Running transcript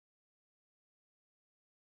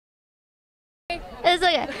It's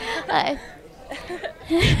okay. Alright.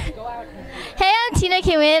 Hey, I'm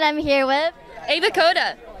TinaQ and I'm here with Ava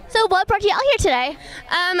Cota. So what brought you out here today?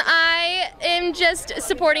 I am just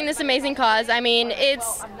supporting this amazing cause. I mean,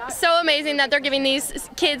 it's so amazing that they're giving these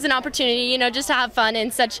kids an opportunity, you know, just to have fun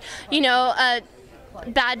in such, you know, a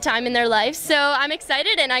bad time in their life. So I'm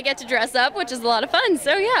excited and I get to dress up, which is a lot of fun.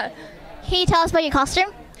 So yeah. Can you tell us about your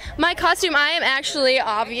costume? My costume, I am actually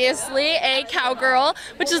obviously a cowgirl,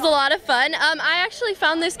 which is a lot of fun. I actually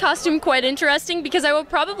found this costume quite interesting because I will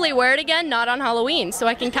probably wear it again, not on Halloween, so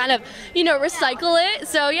I can kind of, you know, recycle it.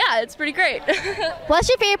 So yeah, it's pretty great. What's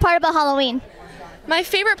your favorite part about Halloween? My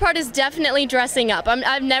favorite part is definitely dressing up.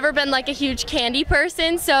 I've never been like a huge candy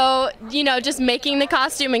person, so, you know, just making the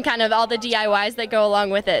costume and kind of all the DIYs that go along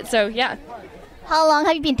with it. So yeah. How long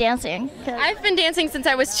have you been dancing? I've been dancing since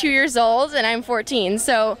I was 2 years old and I'm 14,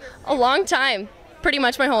 so a long time. Pretty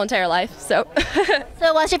much my whole entire life, so.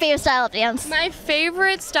 So what's your favorite style of dance? My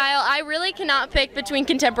favorite style, I really cannot pick between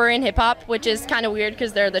contemporary and hip hop, which is kind of weird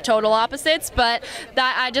because they're the total opposites, but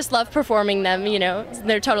that I just love performing them, you know,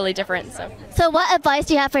 they're totally different, so. So what advice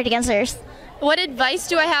do you have for dancers? What advice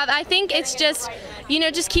do I have? I think it's just, you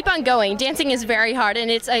know, just keep on going. Dancing is very hard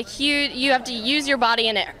and it's a huge, you have to use your body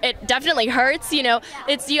and it definitely hurts, you know.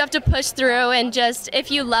 You have to push through and just,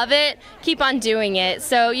 if you love it, keep on doing it.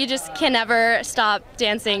 So you just can never stop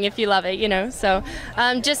dancing if you love it, you know. So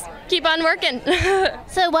just keep on working.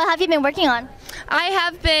 So what have you been working on? I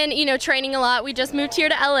have been, you know, training a lot. We just moved here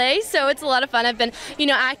to LA, so it's a lot of fun. I've been, you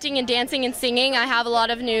know, acting and dancing and singing. I have a lot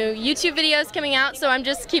of new YouTube videos coming out, so I'm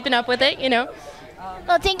just keeping up with it, you know.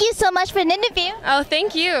 Well, thank you so much for the interview. Oh,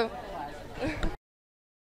 thank you.